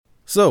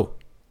So,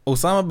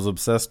 Osama was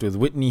obsessed with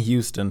Whitney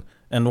Houston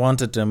and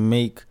wanted to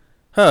make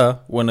her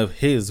one of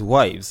his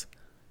wives.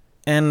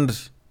 And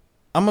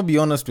I'm gonna be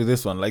honest with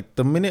this one. Like,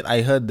 the minute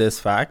I heard this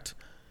fact,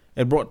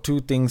 it brought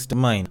two things to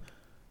mind.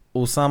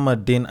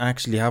 Osama didn't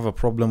actually have a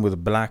problem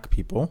with black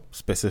people,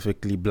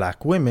 specifically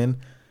black women.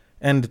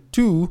 And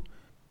two,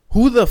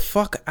 who the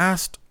fuck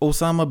asked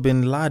Osama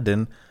bin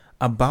Laden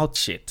about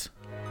shit?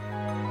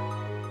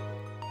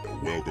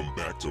 Welcome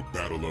back to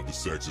Battle of the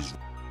Sexes.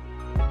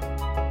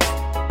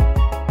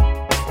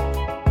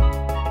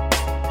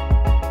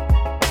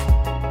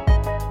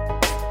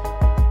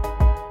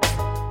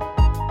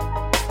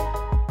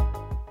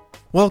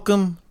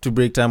 Welcome to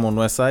Break Time on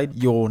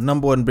Westside, your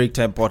number one break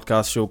time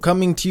podcast show,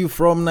 coming to you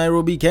from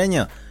Nairobi,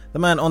 Kenya. The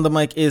man on the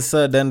mic is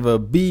Sir Denver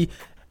B.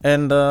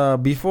 And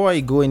before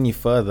I go any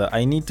further,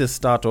 I need to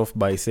start off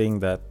by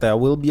saying that there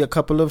will be a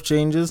couple of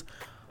changes.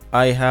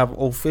 I have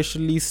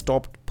officially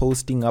stopped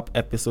posting up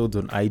episodes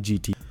on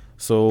IGT.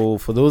 So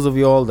for those of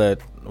y'all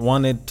that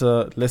wanted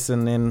to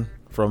listen in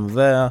from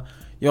there,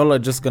 y'all are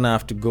just going to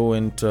have to go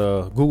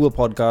into Google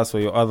Podcasts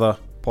or your other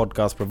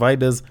podcast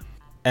providers.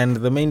 And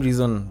the main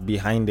reason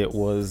behind it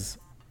was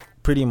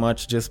pretty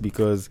much just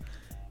because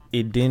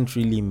it didn't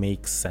really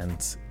make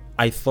sense.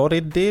 I thought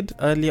it did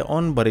earlier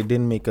on, but it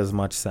didn't make as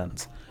much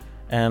sense.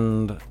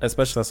 And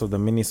especially as of the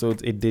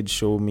minisodes, it did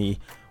show me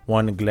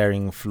one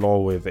glaring flaw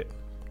with it.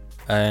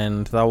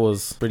 And that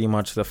was pretty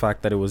much the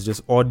fact that it was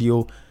just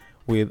audio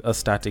with a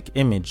static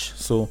image.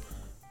 So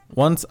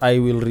once I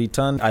will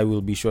return, I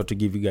will be sure to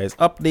give you guys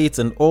updates.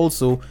 And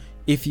also,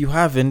 if you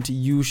haven't,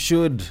 you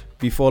should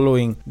be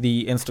following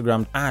the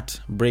Instagram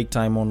at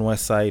Breaktime on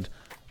Westside,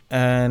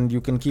 and you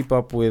can keep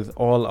up with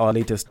all our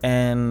latest.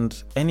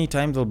 And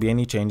anytime there'll be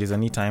any changes,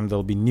 anytime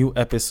there'll be new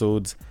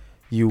episodes,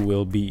 you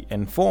will be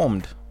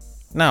informed.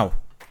 Now,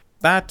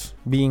 that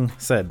being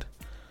said,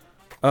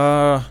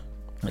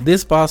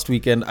 this past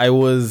weekend I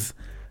was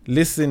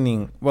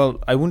listening.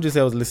 Well, I wouldn't just say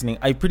I was listening.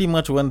 I pretty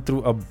much went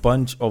through a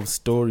bunch of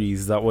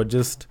stories that were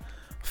just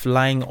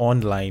flying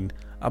online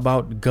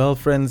about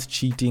girlfriends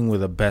cheating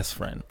with a best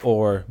friend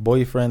or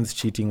boyfriends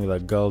cheating with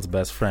a girl's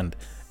best friend.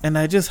 And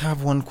I just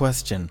have one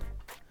question.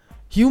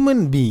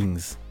 Human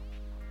beings,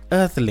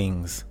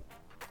 earthlings,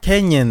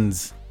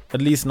 Kenyans,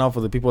 at least now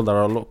for the people that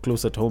are a lot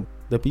closer at home,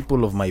 the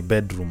people of my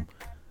bedroom,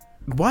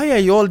 why are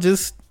y'all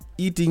just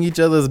eating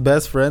each other's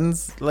best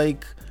friends?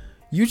 Like,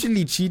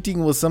 usually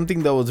cheating was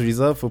something that was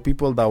reserved for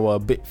people that were a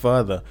bit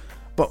further.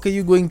 But are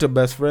you going to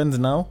best friends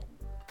now?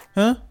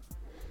 Huh?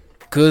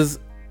 Because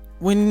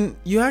when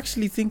you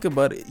actually think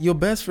about it, your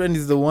best friend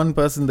is the one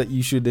person that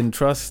you should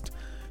entrust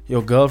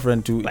your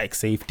girlfriend to, like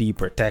safety,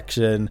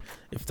 protection,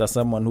 if there's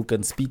someone who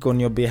can speak on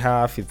your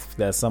behalf, if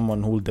there's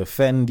someone who'll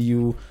defend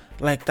you,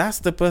 like that's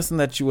the person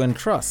that you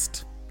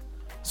entrust.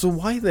 So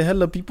why the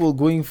hell are people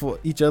going for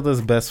each other's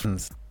best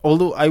friends?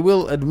 Although I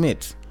will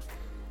admit,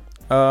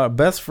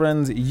 best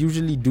friends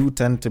usually do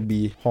tend to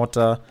be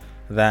hotter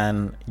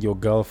than your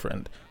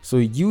girlfriend. So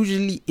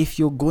usually if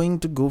you're going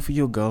to go for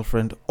your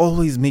girlfriend,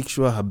 always make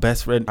sure her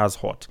best friend is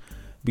hot,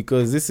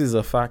 because this is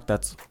a fact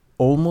that's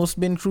almost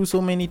been true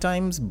so many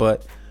times,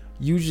 but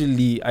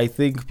usually I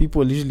think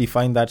people usually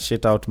find that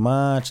shit out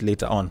much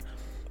later on.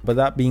 But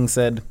that being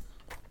said,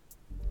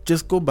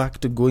 just go back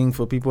to going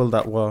for people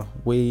that were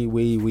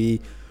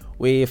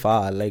way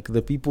far, like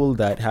the people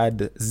that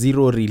had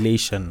zero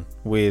relation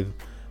with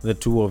the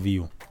two of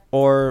you,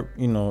 or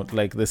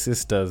like the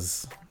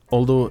sisters.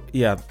 Although,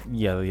 yeah,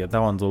 that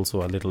one's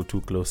also a little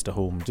too close to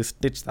home.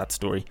 Just ditch that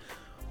story.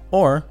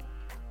 Or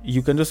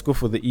you can just go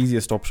for the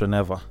easiest option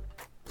ever.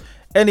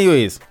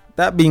 Anyways,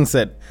 that being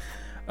said,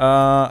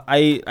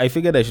 I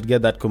figured I should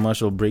get that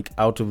commercial break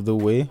out of the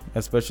way,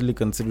 especially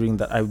considering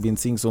that I've been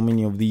seeing so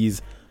many of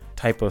these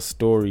type of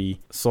story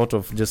sort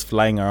of just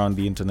flying around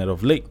the internet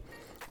of late.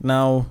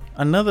 Now,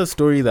 another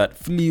story that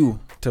flew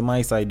to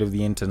my side of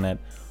the internet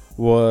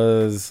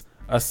was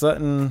a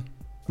certain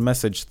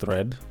message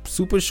thread,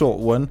 super short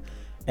one,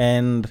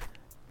 and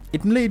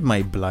it made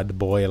my blood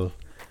boil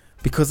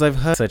because I've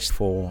heard such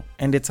before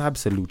and it's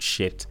absolute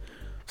shit.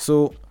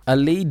 So a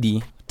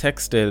lady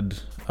texted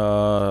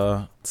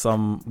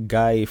some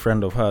guy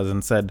friend of hers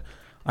and said,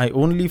 "I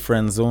only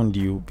friend zoned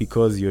you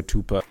because you're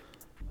too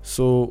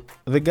So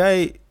the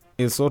guy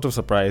is sort of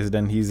surprised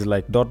and he's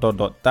like ...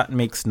 that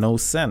makes no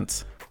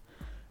sense.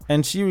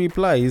 And she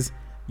replies,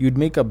 "You'd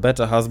make a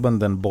better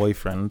husband than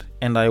boyfriend,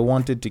 and I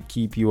wanted to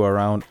keep you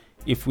around.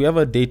 If we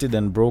ever dated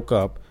and broke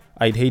up,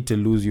 I'd hate to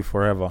lose you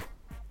forever.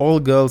 All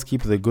girls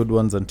keep the good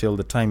ones until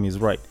the time is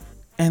right."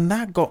 And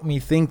that got me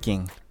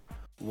thinking,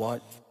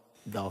 what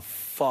the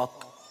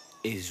fuck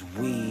is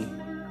we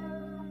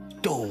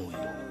doing?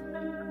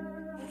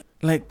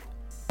 Like,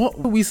 what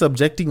are we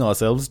subjecting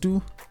ourselves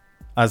to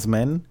as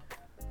men,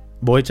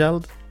 boy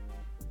child,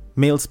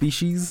 male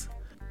species?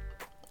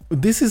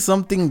 This is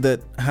something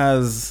that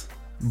has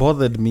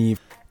bothered me.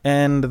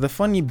 And the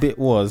funny bit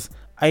was,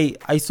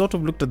 I sort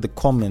of looked at the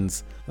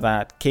comments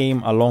that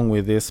came along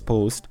with this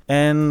post,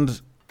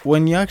 and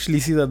when you actually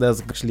see that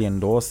there's actually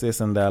endorsed this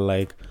and they're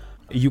like,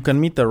 You can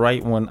meet the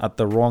right one at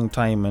the wrong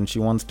time and she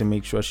wants to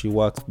make sure she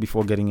works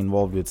before getting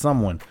involved with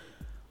someone.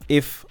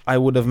 If I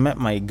would have met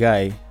my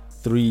guy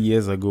 3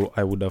 years ago,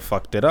 I would have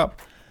fucked it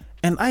up.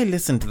 And I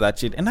listened to that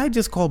shit and I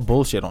just call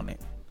bullshit on it.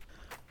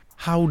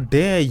 How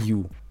dare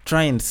you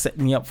try and set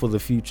me up for the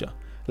future?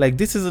 Like,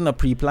 this isn't a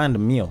pre-planned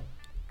meal.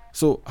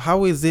 So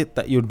how is it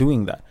that you're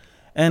doing that?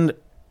 And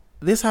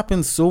this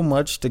happens so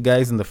much to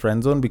guys in the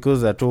friend zone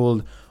because they're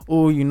told,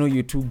 oh, you know,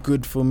 you're too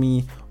good for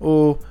me.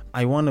 Oh,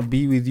 I want to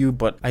be with you,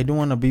 but I don't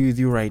want to be with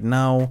you right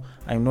now.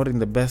 I'm not in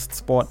the best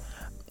spot.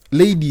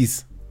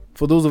 Ladies,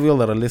 for those of y'all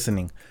that are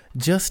listening,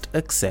 just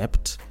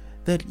accept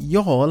that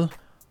y'all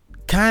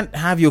can't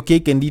have your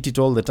cake and eat it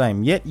all the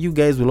time. Yet you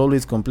guys will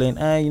always complain,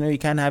 you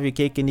can't have your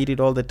cake and eat it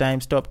all the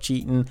time. Stop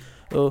cheating.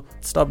 Oh,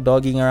 stop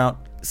dogging around.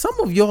 Some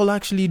of y'all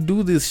actually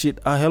do this shit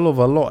a hell of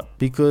a lot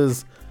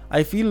because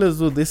I feel as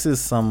though this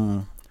is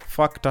some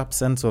fucked up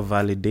sense of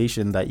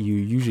validation that you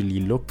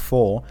usually look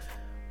for,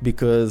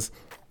 because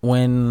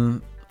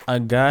when a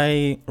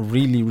guy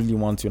really, really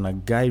wants you and a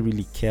guy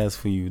really cares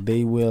for you,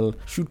 they will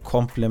shoot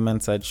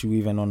compliments at you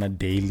even on a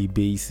daily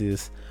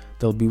basis.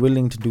 They'll be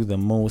willing to do the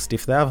most.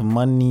 If they have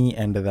money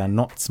and they're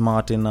not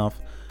smart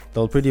enough,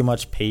 they'll pretty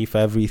much pay for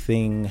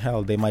everything.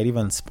 Hell, they might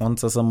even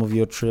sponsor some of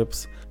your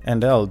trips.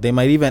 And hell, they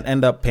might even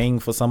end up paying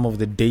for some of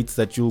the dates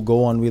that you'll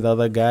go on with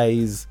other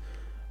guys,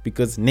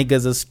 because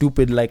niggas are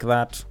stupid like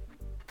that.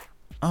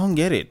 I don't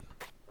get it.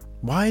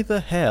 Why the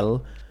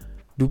hell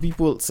do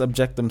people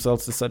subject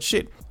themselves to such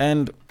shit?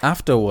 And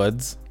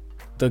afterwards,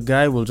 the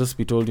guy will just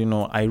be told,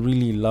 I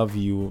really love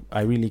you,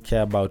 I really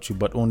care about you,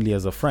 but only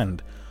as a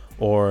friend.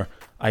 Or,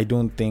 I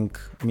don't think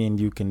me and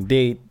you can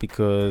date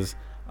because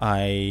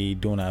I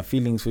don't have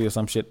feelings for you or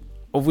some shit.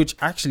 Of which,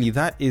 actually,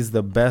 that is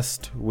the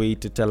best way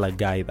to tell a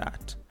guy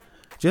that.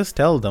 Just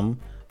tell them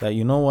that,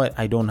 you know what,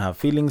 I don't have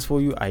feelings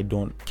for you, I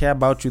don't care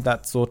about you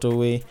that sort of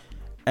way,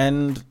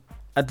 and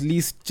at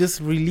least just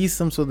release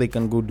them so they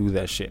can go do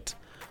their shit.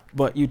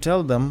 But you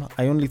tell them,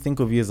 I only think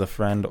of you as a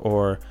friend,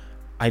 or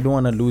I don't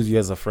want to lose you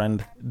as a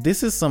friend.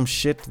 This is some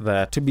shit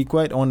that, to be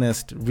quite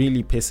honest,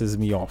 really pisses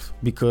me off,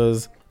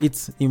 because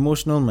it's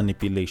emotional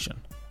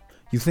manipulation.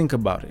 You think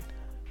about it.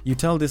 You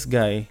tell this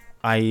guy,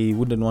 I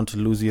wouldn't want to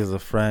lose you as a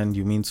friend,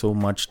 you mean so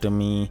much to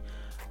me,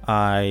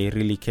 I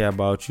really care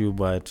about you,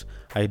 but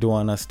I don't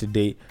want us to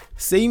date.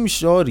 Same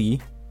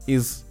shorty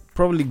is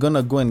probably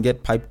gonna go and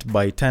get piped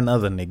by 10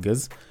 other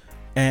niggas,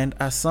 and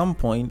at some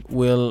point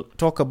will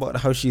talk about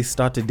how she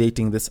started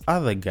dating this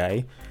other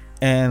guy,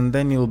 and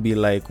then you'll be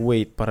like,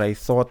 wait, but I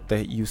thought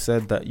that you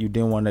said that you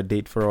didn't want to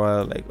date for a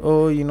while. Like,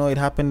 oh, it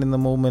happened in the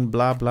moment,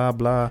 blah blah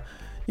blah.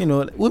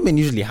 Women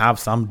usually have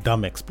some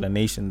dumb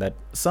explanation that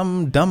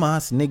some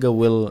dumbass nigga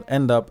will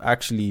end up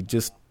actually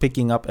just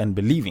picking up and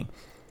believing.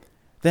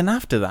 Then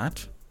after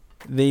that,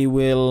 they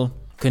will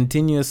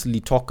continuously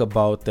talk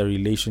about their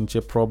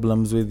relationship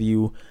problems with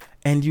you,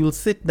 and you'll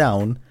sit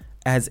down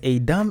as a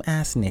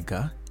dumbass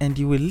nigga and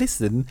you will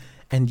listen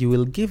and you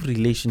will give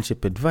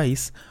relationship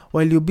advice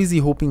while you're busy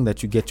hoping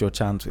that you get your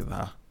chance with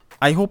her.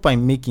 I hope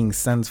I'm making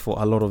sense for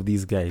a lot of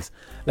these guys.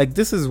 Like,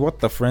 this is what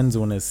the friend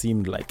zone has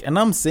seemed like. And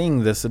I'm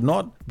saying this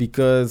not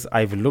because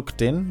I've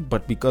looked in,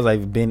 but because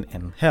I've been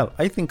in. Hell,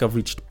 I think I've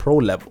reached pro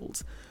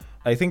levels.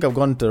 I think I've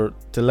gone to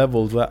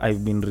levels where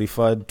I've been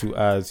referred to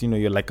as,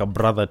 you're like a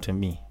brother to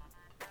me.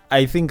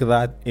 I think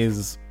that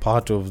is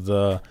part of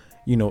the,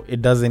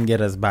 it doesn't get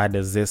as bad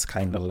as this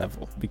kind of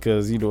level.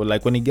 Because,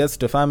 like when it gets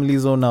to family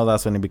zone, now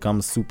that's when it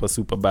becomes super,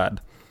 super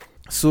bad.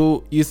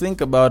 So you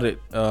think about it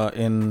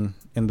in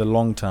the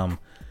long term,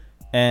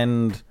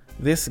 and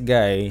this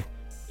guy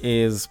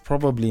is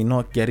probably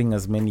not getting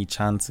as many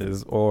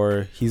chances,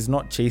 or he's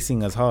not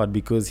chasing as hard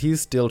because he's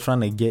still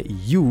trying to get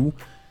you,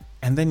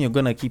 and then you're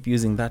gonna keep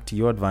using that to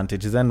your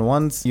advantage. Then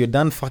once you're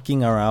done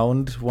fucking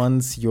around,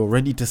 once you're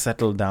ready to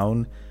settle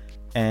down,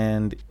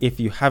 and if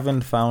you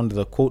haven't found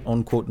the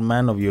quote-unquote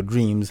man of your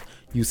dreams,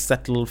 you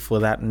settle for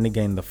that nigga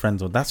in the friend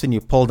zone. That's when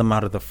you pull them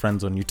out of the friend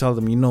zone. You tell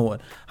them, you know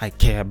what, I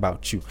care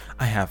about you,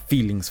 I have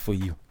feelings for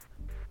you.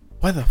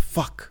 Where the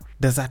fuck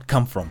does that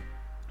come from?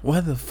 Where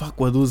the fuck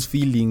were those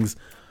feelings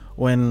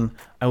when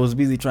I was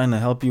busy trying to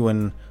help you,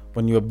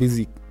 when you were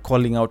busy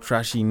calling out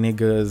trashy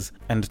niggas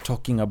and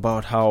talking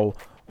about how,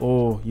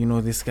 oh,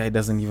 this guy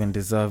doesn't even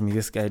deserve me,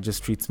 this guy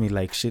just treats me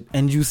like shit,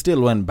 and you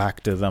still went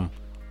back to them?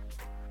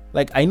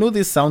 Like, I know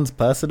this sounds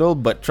personal,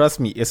 but trust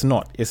me, it's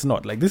not.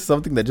 Like, this is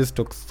something that just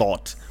took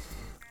thought.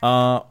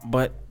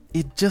 But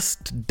it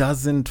just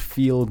doesn't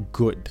feel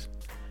good.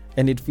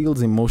 And it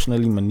feels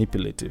emotionally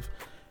manipulative.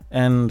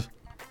 And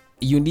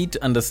you need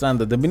to understand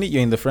that the minute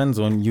you're in the friend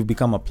zone, you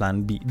become a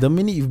plan B. The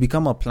minute you've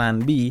become a plan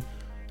B,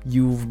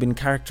 you've been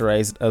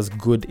characterized as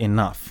good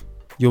enough.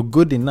 You're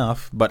good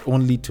enough, but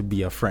only to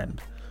be a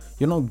friend.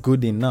 You're not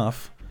good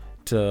enough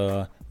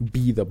to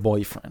be the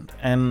boyfriend.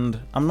 And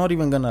I'm not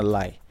even gonna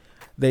lie.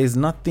 There is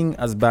nothing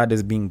as bad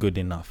as being good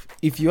enough.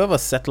 If you ever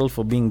settle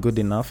for being good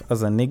enough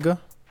as a nigga,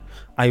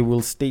 I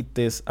will state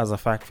this as a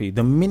fact for you.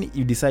 The minute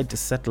you decide to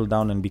settle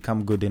down and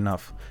become good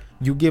enough,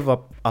 you give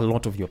up a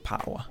lot of your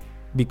power.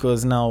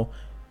 Because now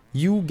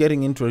you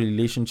getting into a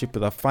relationship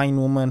with a fine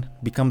woman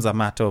becomes a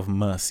matter of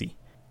mercy.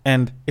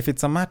 And if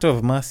it's a matter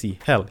of mercy,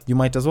 hell, you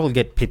might as well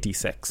get pity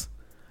sex.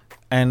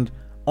 And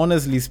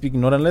honestly speaking,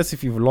 not unless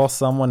if you've lost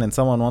someone and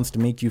someone wants to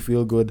make you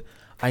feel good,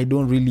 I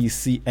don't really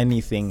see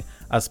anything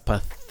as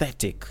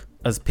pathetic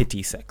as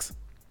pity sex.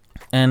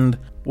 And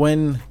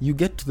when you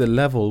get to the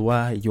level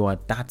where you're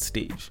at that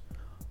stage,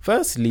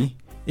 firstly,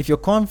 if your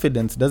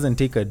confidence doesn't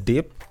take a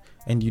dip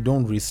and you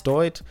don't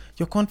restore it,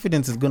 your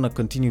confidence is going to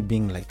continue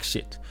being like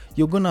shit.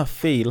 You're going to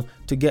fail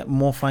to get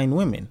more fine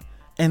women.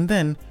 And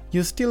then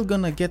you're still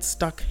going to get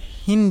stuck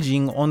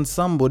hinging on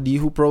somebody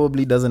who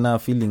probably doesn't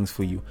have feelings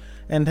for you.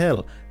 And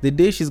hell, the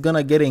day she's going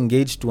to get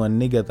engaged to a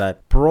nigga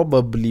that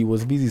probably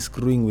was busy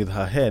screwing with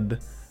her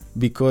head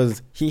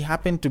because he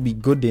happened to be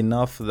good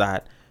enough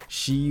that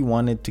she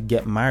wanted to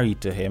get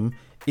married to him,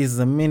 is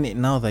the minute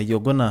now that you're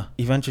going to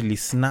eventually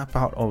snap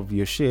out of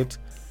your shit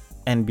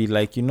and be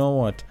like, you know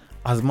what?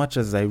 As much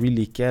as I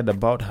really cared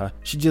about her,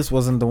 she just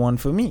wasn't the one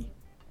for me.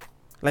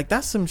 Like,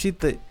 that's some shit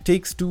that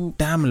takes too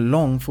damn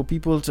long for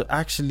people to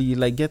actually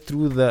like get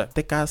through the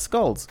thick ass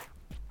skulls.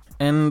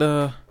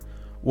 And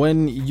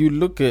when you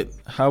look at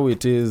how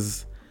it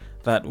is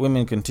that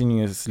women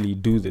continuously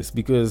do this,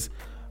 because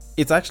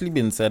it's actually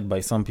been said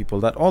by some people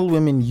that all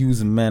women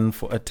use men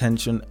for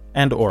attention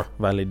and or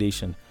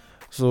validation.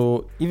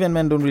 So even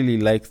men don't really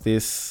like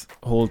this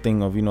whole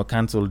thing of,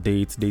 cancel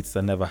dates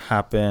that never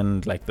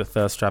happened, like the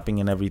thirst trapping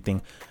and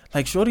everything.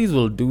 Like, shorties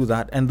will do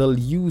that and they'll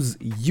use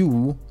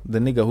you, the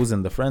nigga who's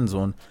in the friend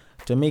zone,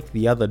 to make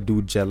the other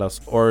dude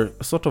jealous, or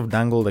sort of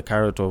dangle the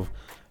carrot of,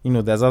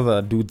 there's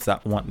other dudes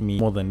that want me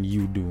more than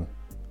you do.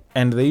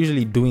 And they're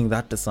usually doing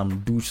that to some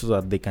douche so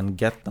that they can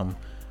get them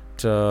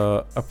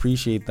to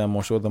appreciate them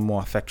or show them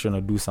more affection or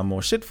do some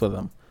more shit for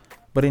them.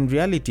 But in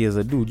reality, as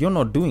a dude, you're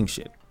not doing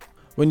shit.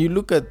 When you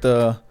look at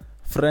the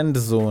friend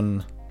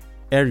zone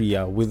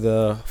area with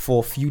the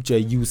for future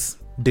use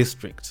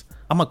district,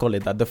 I'm gonna call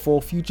it that, the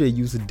for future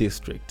use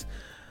district.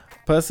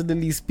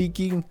 Personally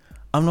speaking,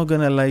 I'm not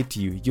gonna lie to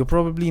you, you're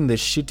probably in the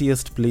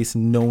shittiest place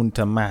known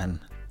to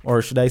man,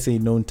 or should I say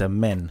known to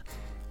men,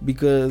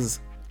 because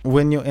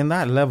when you're in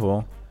that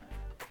level,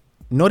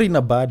 not in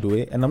a bad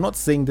way, and I'm not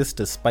saying this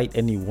to spite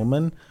any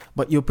woman,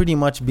 but you're pretty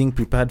much being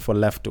prepared for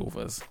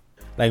leftovers.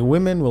 Like,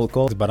 women will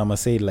call, but I'm gonna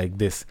say it like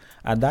this.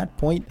 At that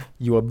point,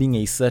 you are being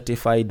a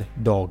certified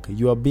dog.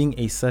 You are being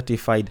a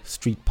certified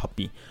street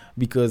puppy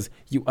because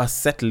you are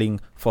settling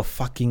for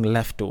fucking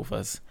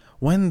leftovers.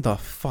 When the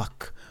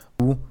fuck,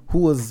 who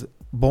was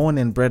born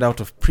and bred out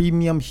of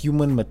premium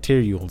human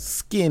materials,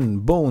 skin,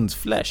 bones,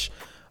 flesh,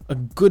 a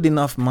good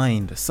enough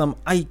mind, some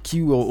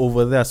IQ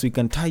over there so you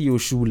can tie your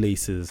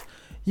shoelaces.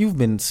 You've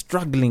been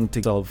struggling to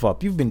yourself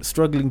up. You've been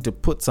struggling to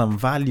put some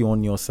value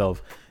on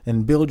yourself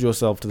and build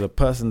yourself to the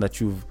person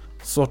that you've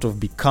sort of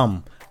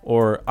become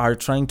or are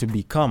trying to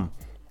become.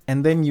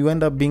 And then you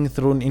end up being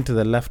thrown into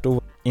the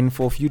leftover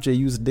for future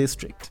use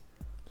district.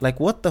 Like,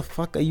 what the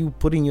fuck are you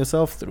putting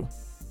yourself through?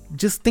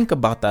 Just think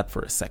about that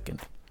for a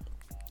second.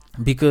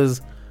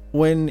 Because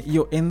when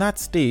you're in that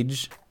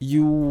stage,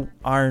 you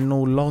are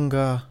no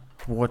longer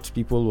what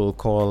people will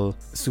call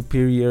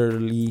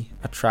superiorly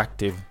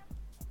attractive.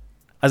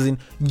 As in,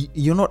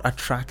 you're not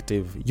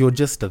attractive, you're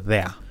just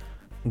there.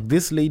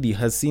 This lady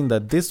has seen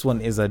that this one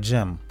is a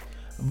gem.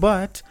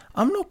 But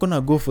I'm not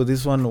gonna go for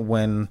this one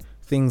when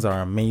things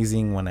are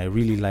amazing, when I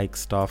really like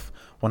stuff,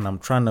 when I'm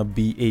trying to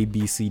be A,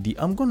 B, C, D.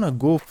 I'm gonna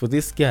go for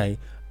this guy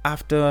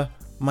after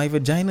my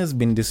vagina's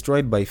been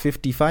destroyed by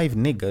 55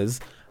 niggas,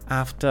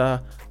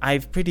 after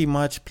I've pretty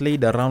much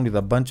played around with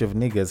a bunch of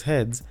niggas'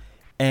 heads,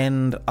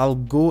 and I'll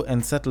go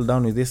and settle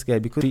down with this guy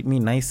because he treat me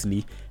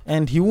nicely,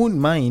 and he won't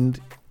mind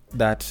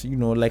that,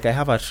 like I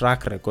have a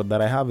track record,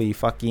 that I have a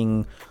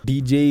fucking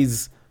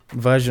DJ's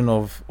version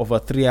of a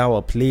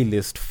 3-hour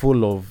playlist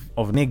full of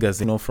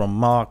niggas, from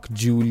Mark,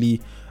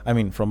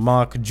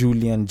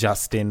 Julian,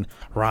 Justin,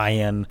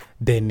 Ryan,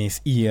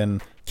 Dennis,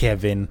 Ian,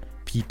 Kevin,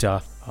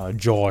 Peter,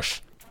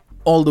 Josh,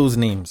 all those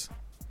names.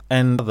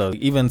 And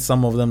even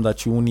some of them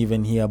that you won't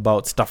even hear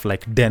about, stuff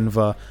like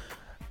Denver.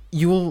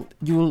 You'll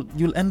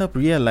end up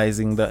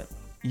realizing that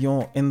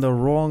you're in the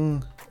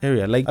wrong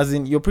area. Like, as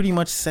in, you're pretty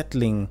much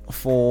settling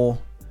for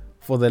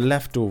the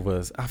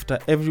leftovers after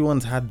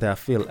everyone's had their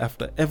fill,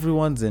 after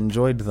everyone's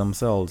enjoyed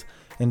themselves,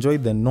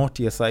 enjoyed the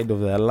naughtier side of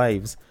their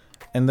lives,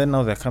 and then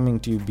now they're coming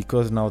to you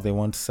because now they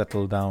want to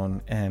settle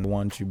down and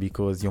want you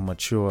because you're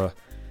mature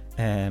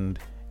and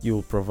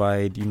you'll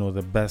provide,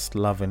 the best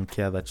love and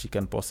care that you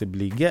can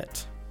possibly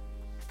get.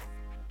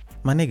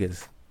 My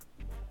niggas,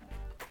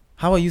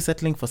 how are you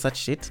settling for such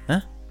shit?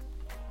 Huh?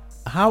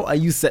 How are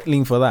you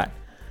settling for that?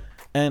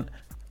 And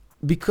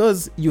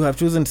because you have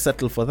chosen to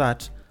settle for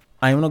that,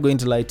 I am not going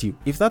to lie to you.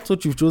 If that's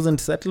what you've chosen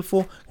to settle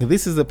for,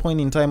 this is the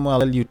point in time where I'll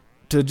tell you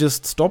to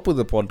just stop with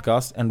the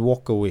podcast and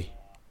walk away.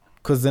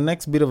 Because the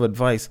next bit of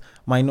advice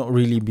might not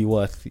really be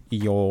worth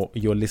your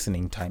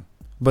listening time.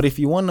 But if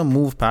you want to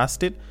move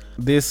past it,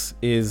 this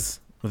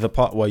is the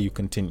part where you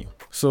continue.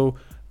 So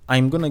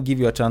I'm going to give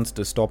you a chance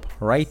to stop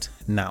right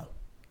now.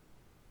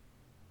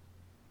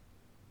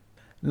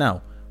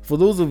 Now, For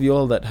those of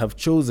y'all that have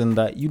chosen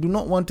that you do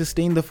not want to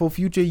stay in the for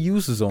future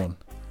use zone,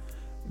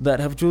 that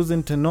have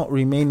chosen to not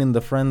remain in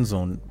the friend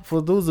zone,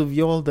 for those of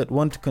y'all that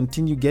want to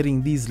continue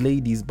getting these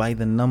ladies by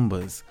the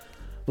numbers,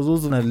 for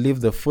those that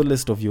live the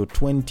fullest of your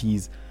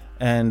 20s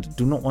and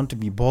do not want to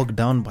be bogged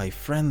down by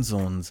friend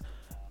zones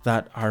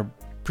that are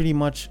pretty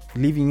much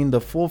living in the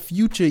for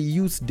future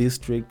use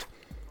district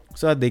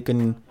so that they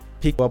can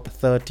pick up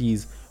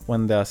 30s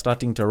when they're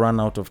starting to run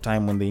out of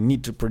time, when they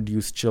need to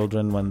produce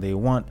children, when they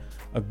want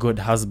a good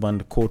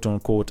husband, quote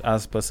unquote,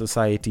 as per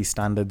society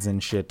standards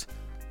and shit.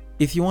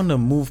 If you want to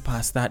move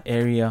past that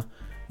area,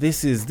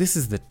 this is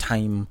the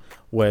time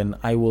when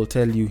I will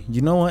tell you,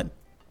 you know what?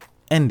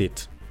 End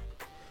it.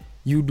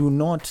 You do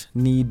not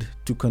need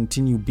to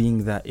continue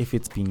being that if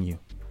it's being you.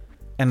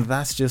 And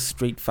that's just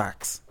straight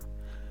facts.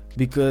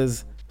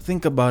 Because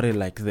think about it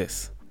like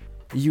this.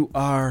 You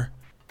are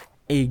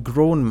a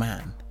grown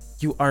man.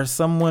 You are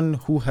someone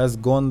who has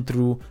gone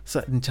through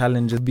certain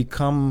challenges,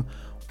 become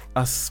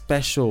a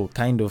special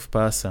kind of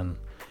person.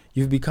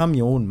 You've become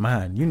your own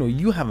man.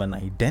 You have an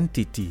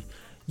identity.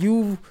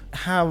 You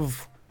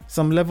have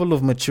some level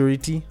of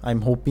maturity,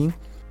 I'm hoping.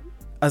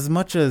 As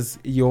much as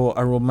you're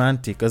a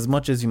romantic, as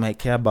much as you might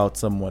care about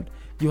someone,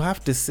 you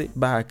have to sit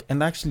back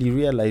and actually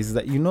realize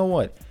that, you know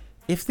what?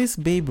 If this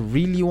babe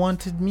really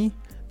wanted me,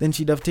 then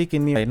she'd have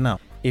taken me right now.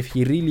 If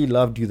he really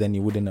loved you, then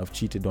he wouldn't have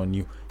cheated on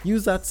you.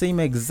 Use that same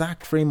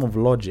exact frame of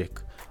logic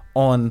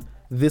on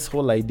this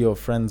whole idea of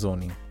friend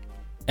zoning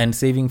and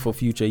saving for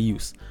future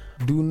use.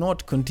 Do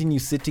not continue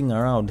sitting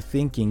around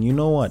thinking, you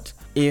know what?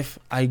 If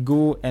I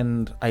go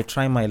and I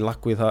try my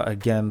luck with her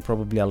again,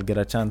 probably I'll get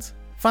a chance.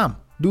 Fam,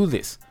 do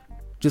this.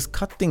 Just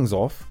cut things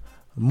off,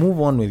 move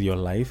on with your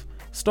life,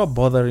 stop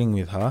bothering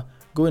with her,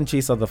 go and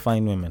chase other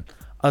fine women.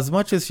 As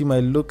much as she might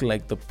look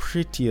like the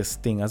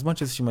prettiest thing, as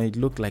much as she might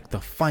look like the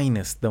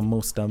finest, the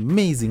most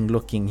amazing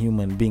looking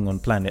human being on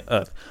planet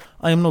Earth,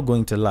 I am not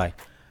going to lie.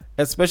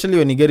 Especially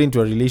when you get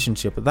into a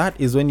relationship, that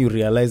is when you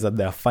realize that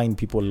there are fine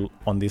people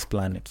on this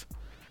planet.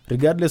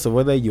 Regardless of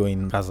whether you're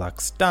in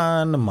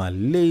Kazakhstan,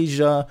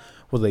 Malaysia,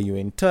 whether you're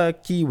in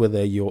Turkey,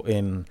 whether you're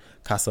in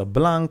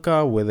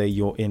Casablanca, whether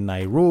you're in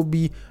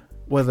Nairobi,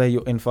 whether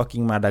you're in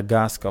fucking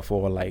Madagascar,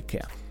 for all I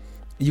care.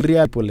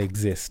 Real people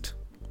exist.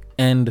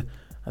 And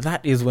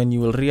that is when you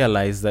will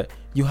realize that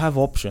you have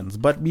options.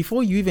 But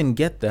before you even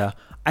get there,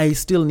 I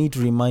still need to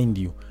remind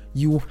you,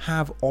 you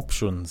have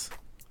options.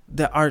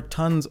 There are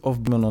tons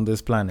of women on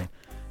this planet.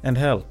 And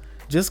hell,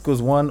 just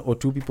because one or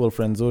two people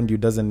friend-zoned you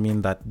doesn't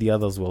mean that the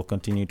others will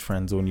continue to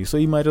friend-zone you. So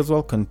you might as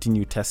well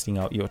continue testing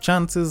out your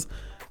chances.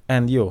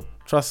 And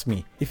trust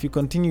me, if you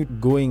continue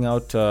going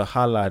out to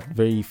holla at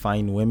very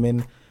fine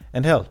women,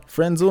 and hell,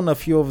 friend zone a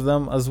few of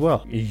them as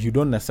well. You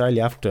don't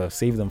necessarily have to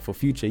save them for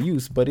future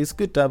use, but it's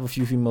good to have a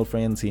few female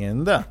friends here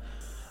and there.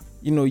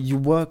 You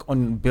work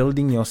on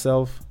building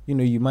yourself.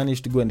 You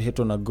manage to go and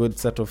hit on a good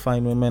set of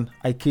fine women.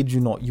 I kid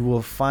you not, you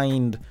will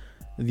find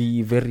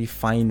the very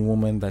fine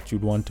woman that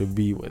you'd want to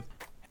be with.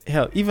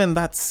 Hell, even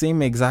that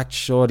same exact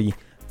shorty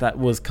that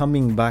was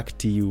coming back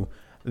to you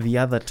the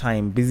other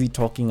time, busy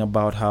talking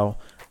about how,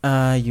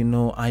 I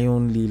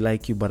only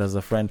like you but as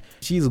a friend.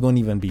 She's going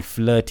to even be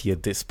flirty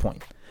at this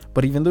point.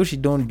 But even though she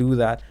don't do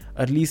that,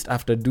 at least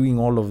after doing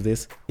all of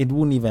this, it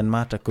won't even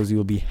matter because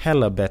you'll be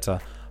hella better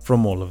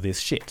from all of this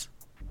shit.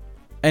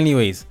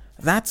 Anyways,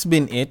 that's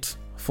been it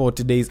for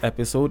today's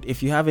episode.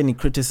 If you have any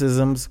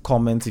criticisms,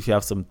 comments, if you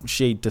have some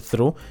shade to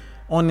throw,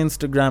 on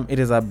Instagram, it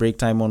is at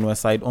Breaktime on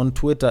Westside. On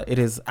Twitter, it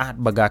is at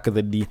Bagaka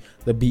the D.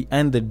 The B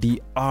and the D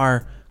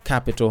are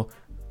capital.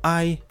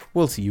 I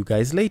will see you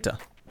guys later.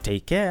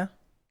 Take care.